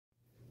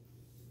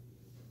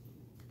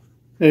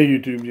Hey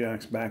YouTube,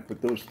 Jack's back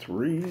with those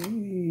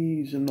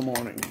threes in the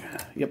morning.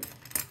 Yep,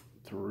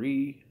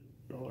 $3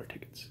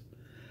 tickets.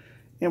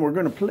 And we're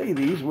going to play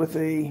these with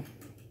a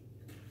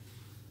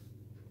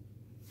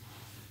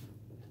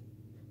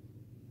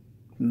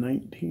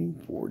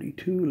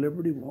 $1942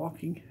 Liberty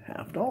Walking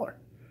 $50.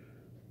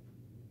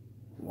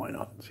 Why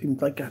not?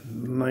 Seems like a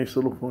nice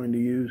little coin to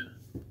use.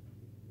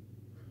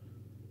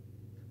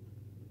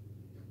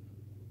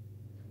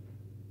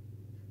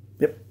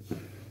 Yep,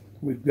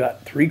 we've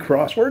got 3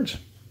 crosswords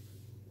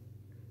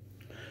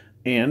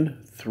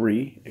and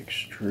 3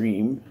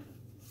 extreme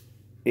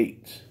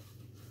 8s.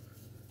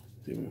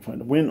 See if we can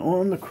find a win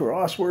on the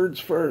crosswords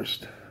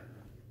first.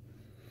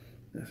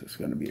 This is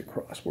going to be a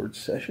crossword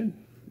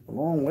session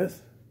along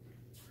with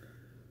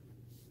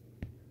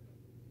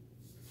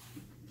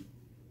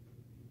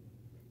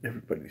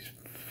everybody's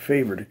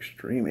favorite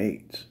extreme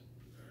 8s.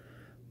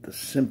 The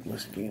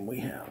simplest game we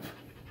have.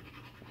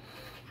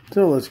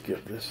 So let's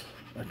give this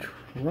a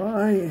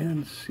try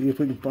and see if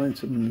we can find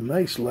some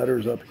nice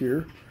letters up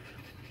here.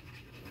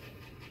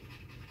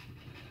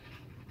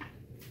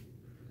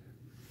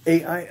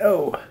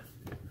 A-I-O.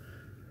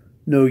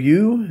 No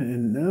U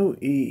and no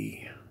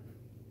E.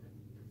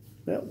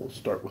 Well, we'll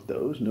start with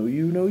those. No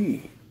U, no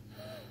E.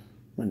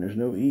 When there's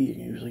no E, you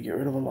can usually get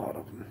rid of a lot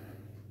of them.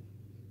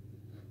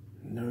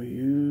 No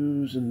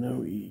U's and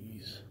no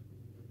E's.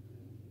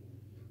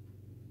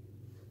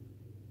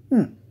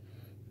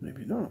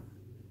 Maybe not.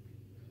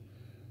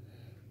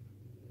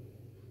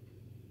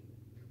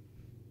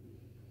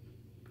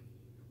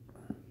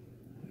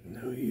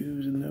 No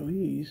U's and no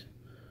E's.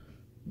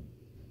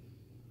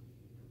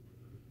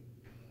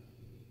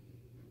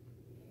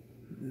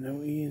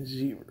 No E and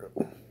 0.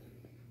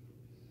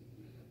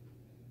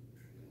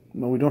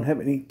 No, we don't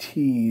have any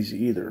T's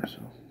either,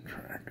 so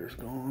tractor's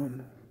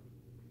gone.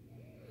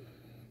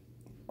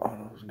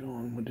 Auto's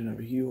gone. We didn't have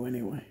a U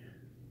anyway.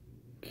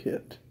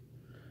 Kit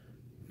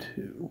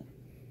 2.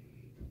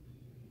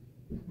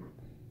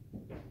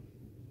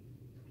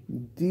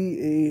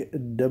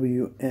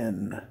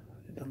 D-A-W-N.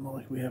 It doesn't look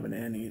like we have an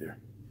N either.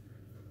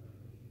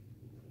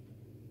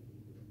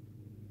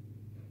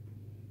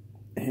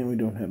 And we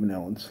don't have an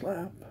L in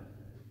slap.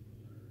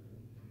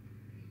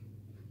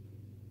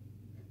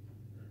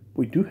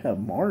 We do have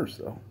Mars,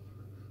 though.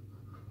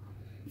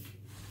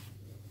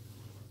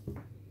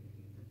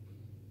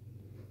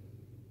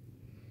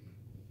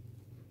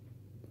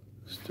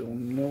 Still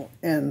no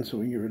N, so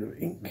we get rid of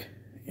ink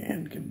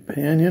and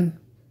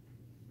companion.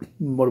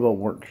 What about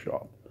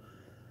workshop?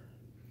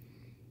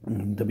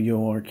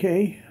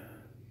 W-O-R-K.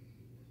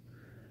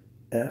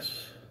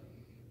 S.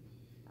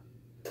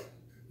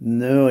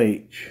 No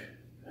H.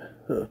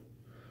 Huh.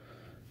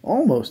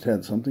 Almost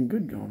had something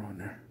good going on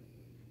there.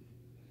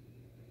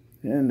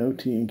 And no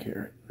T in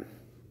carrot.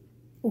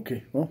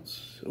 Okay, well,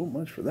 so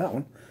much for that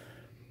one.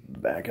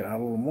 Back it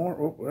out a little more.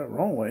 Oh, that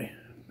wrong way.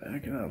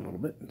 Back it out a little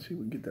bit and see if we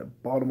can get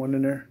that bottom one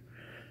in there.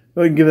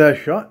 Well, we can give that a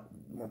shot.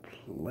 We'll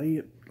play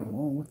it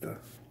along with the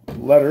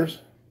letters.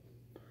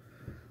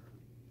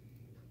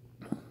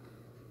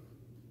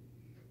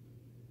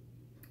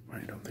 I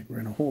don't think we're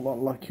in a whole lot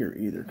of luck here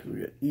either, because we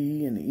got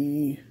E and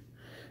E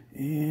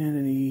and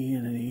an E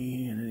and an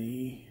E and an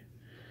E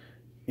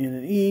and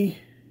an E,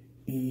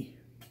 E,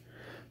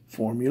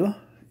 formula,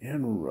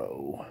 and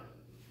row.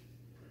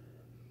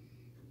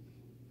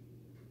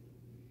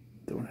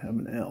 Don't have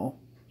an L,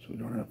 so we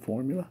don't have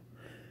formula.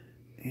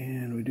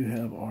 And we do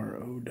have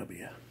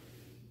R-O-W.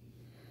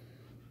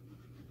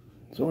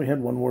 So we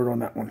had one word on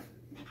that one.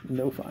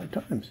 No 5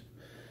 times.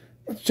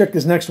 Let's check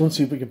this next one,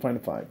 see if we can find a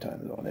 5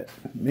 times on it.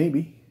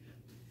 Maybe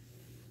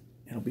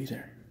it'll be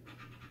there.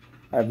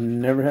 I've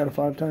never had a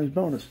 5 times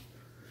bonus.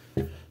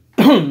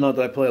 Not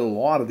that I play a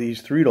lot of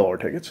these $3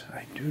 tickets.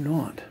 I do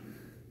not.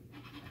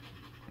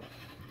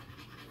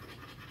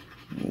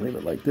 Leave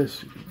it like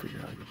this. You can figure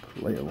out how to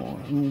play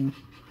along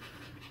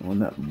on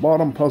that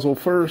bottom puzzle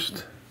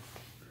first.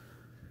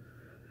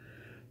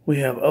 We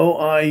have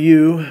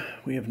O-I-U.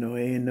 We have no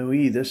A and no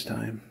E this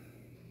time.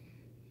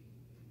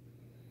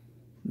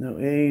 No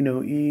A,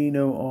 no E,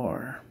 no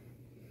R.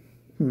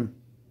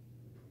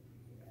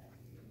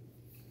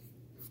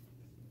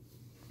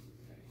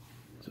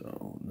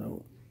 So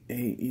no A,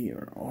 E,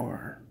 or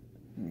R.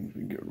 We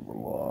can get rid of a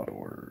lot of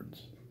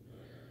words.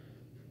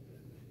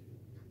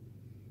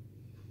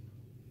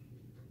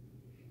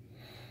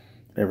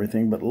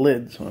 Everything but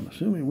lid, so I'm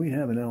assuming we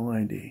have an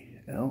L-I-D.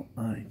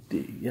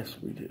 L-I-D. Yes,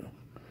 we do.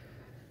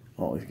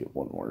 Always get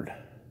one word.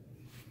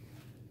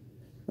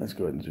 Let's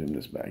go ahead and zoom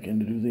this back in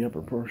to do the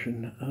upper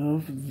portion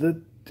of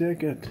the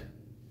ticket.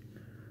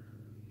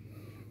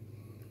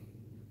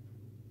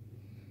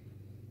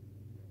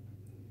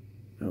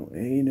 No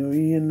A, no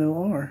E, and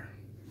no R.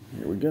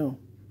 Here we go.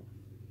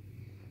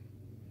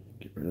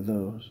 Get rid of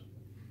those.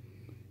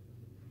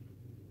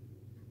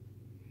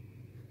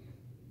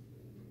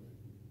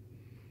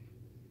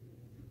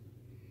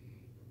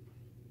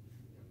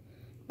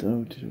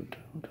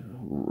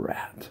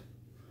 Rat.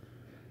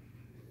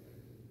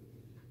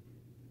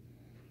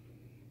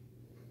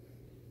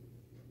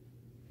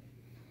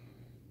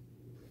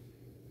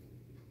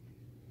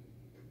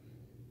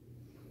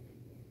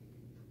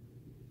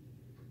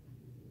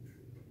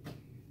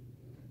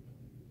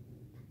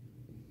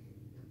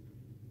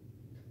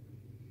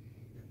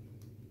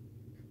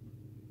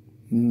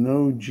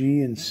 No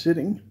G in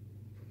sitting.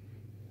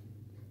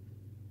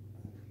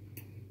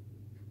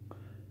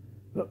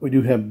 But we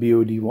do have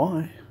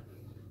BODY.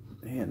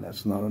 And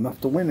that's not enough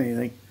to win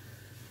anything.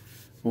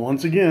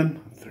 Once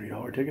again,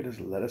 $3 ticket has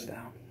let us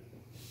down.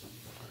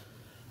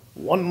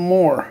 One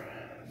more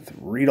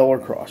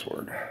 $3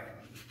 crossword.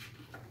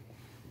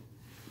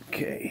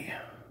 Okay,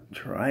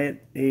 try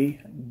it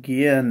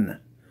again.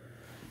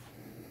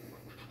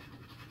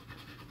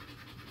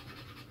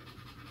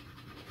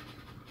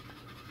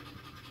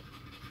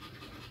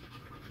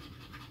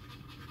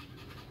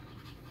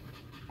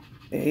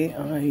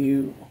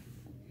 A-I-U.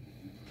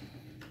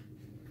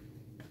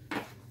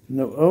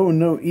 No O,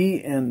 no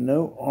E, and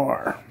no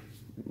R.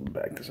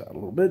 Back this out a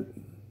little bit.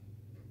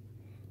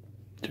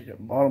 Check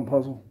out bottom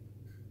puzzle.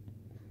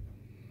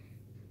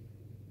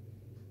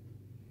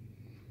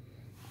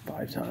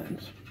 5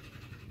 times.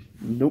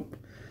 Nope.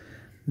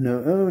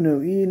 No O,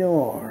 no E,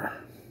 no R.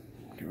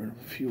 Get rid of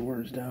a few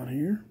words down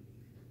here.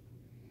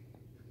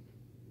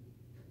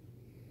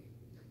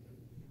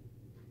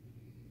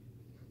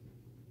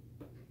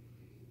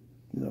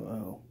 No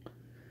O.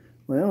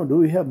 Well, do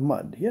we have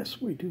mud? Yes,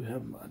 we do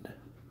have mud.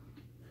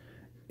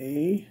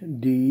 A-D-U-L-L.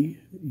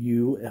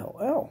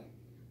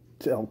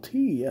 It's L-T,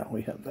 yeah,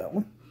 we have that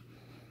one.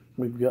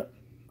 We've got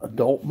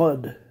adult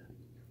mud.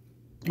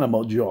 How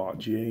about jaw?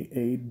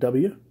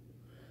 J-A-W.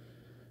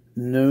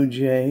 No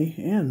J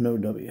and no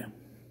W.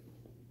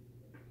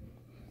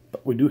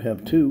 But we do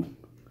have 2.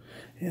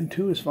 And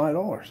 2 is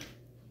 $5.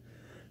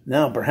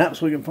 Now, perhaps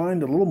we can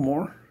find a little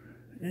more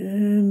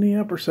in the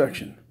upper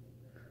section.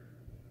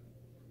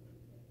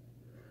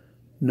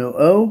 No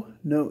O,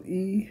 no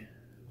E.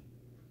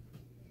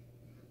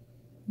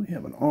 We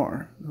have an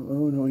R. No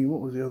O, no E.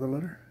 What was the other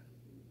letter?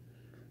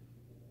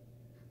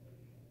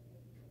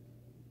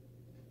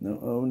 No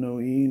O, no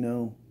E,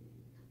 no.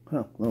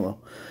 Oh,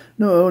 well.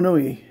 No O, no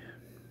E.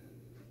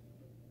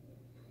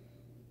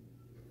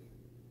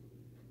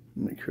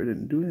 Make sure I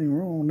didn't do anything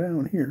wrong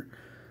down here.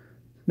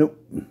 Nope.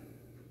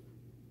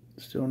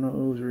 Still no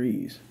O's or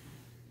E's.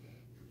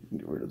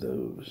 Get rid of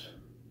those.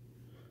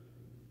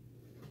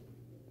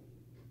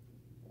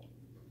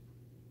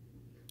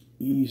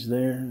 E's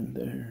there and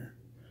there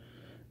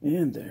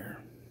and there.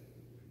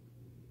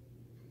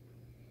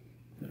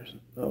 There's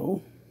an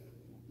O,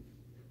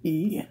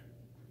 E,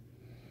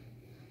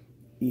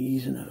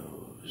 E's and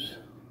O's.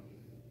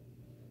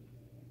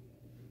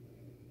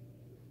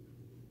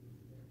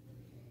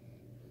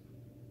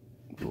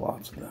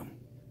 Lots of them.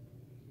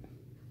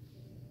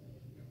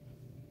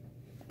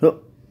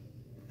 Oh,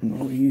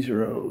 no E's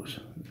or O's.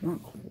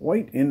 Not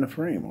quite in the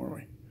frame, are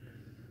we?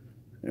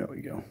 There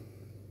we go.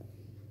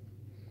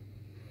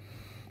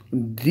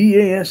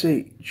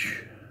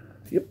 D-A-S-H.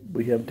 Yep,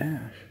 we have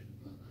dash.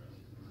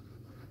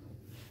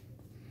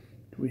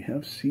 Do we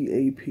have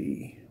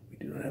C-A-P? We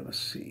do not have a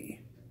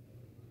C.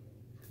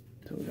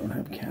 So we don't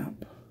have cap.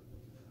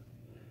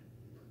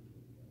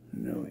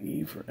 No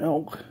E for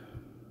elk.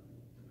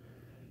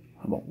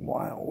 How about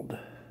wild?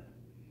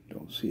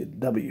 Don't see a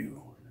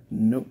W.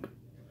 Nope.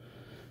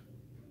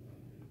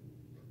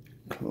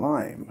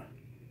 Climb.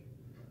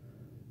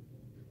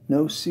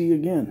 No C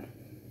again.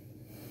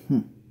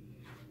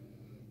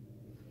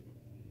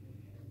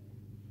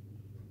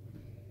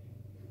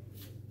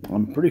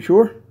 I'm pretty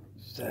sure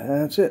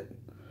that's it.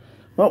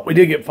 Well, we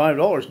did get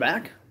 $5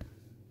 back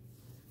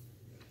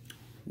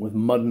with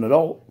mud and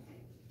adult.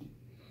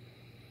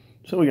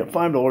 So we got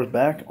 $5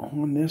 back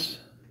on this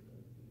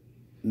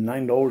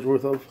 $9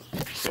 worth of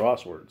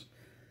crosswords.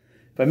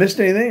 If I missed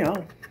anything,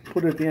 I'll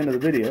put it at the end of the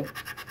video.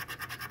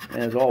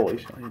 As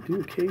always, I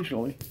do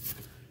occasionally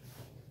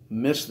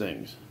miss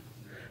things.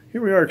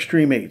 Here we are,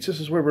 Extreme 8s. This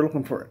is where we're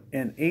looking for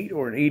an 8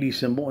 or an 80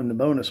 symbol in the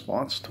bonus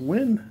spots to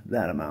win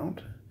that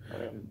amount.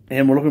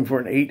 And we're looking for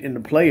an 8 in the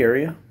play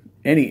area.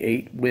 Any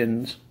 8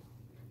 wins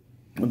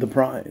the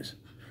prize.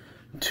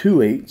 2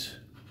 8s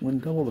win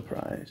double the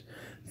prize.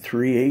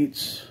 3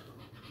 8s.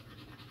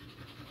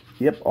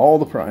 Yep, all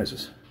the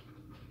prizes.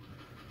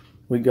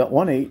 We got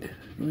 1 8.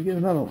 Can we get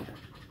another one?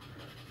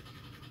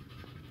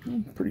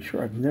 I'm pretty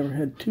sure I've never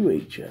had 2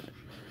 8s yet.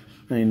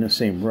 In the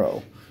same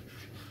row.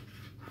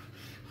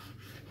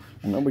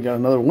 Well, we got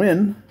another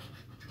win.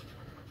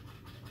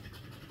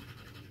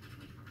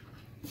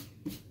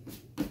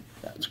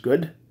 That's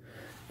good.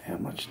 How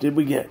much did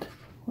we get?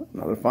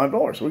 Another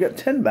 $5. So we got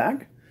 10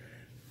 back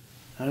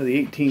out of the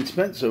 18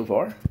 spent so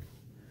far.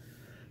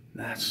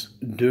 That's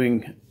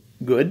doing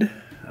good.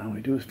 All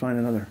we do is find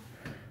another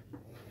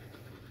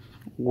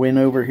win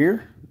over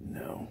here.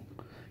 No.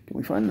 Can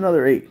we find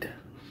another 8?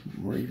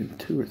 Or even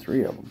 2 or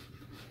 3 of them?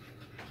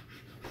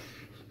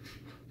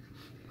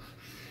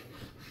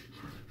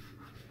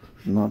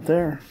 Not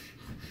there.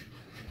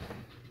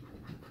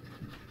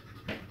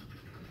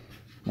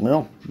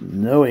 Well,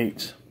 no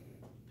 8s.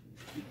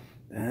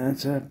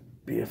 That's a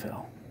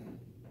BFL.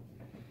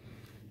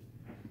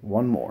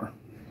 One more.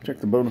 Check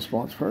the bonus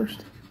spots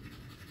first.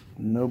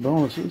 No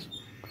bonuses.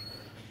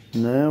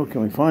 No,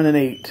 can we find an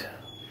 8?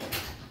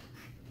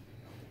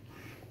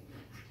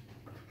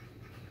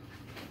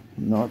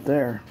 Not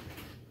there.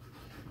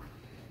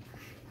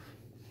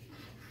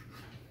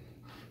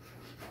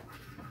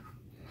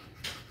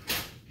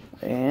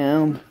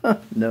 around.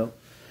 No.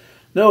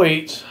 No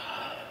 8s.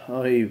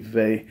 Oy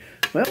vey.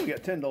 Well, we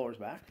got $10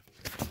 back.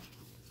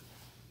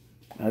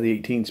 The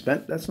 18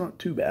 spent. That's not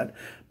too bad.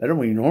 Better than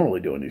we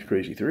normally do on these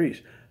crazy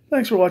 3s.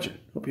 Thanks for watching.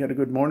 Hope you had a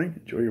good morning.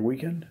 Enjoy your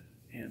weekend.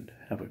 And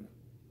have a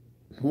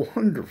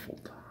wonderful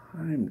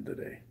time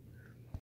today.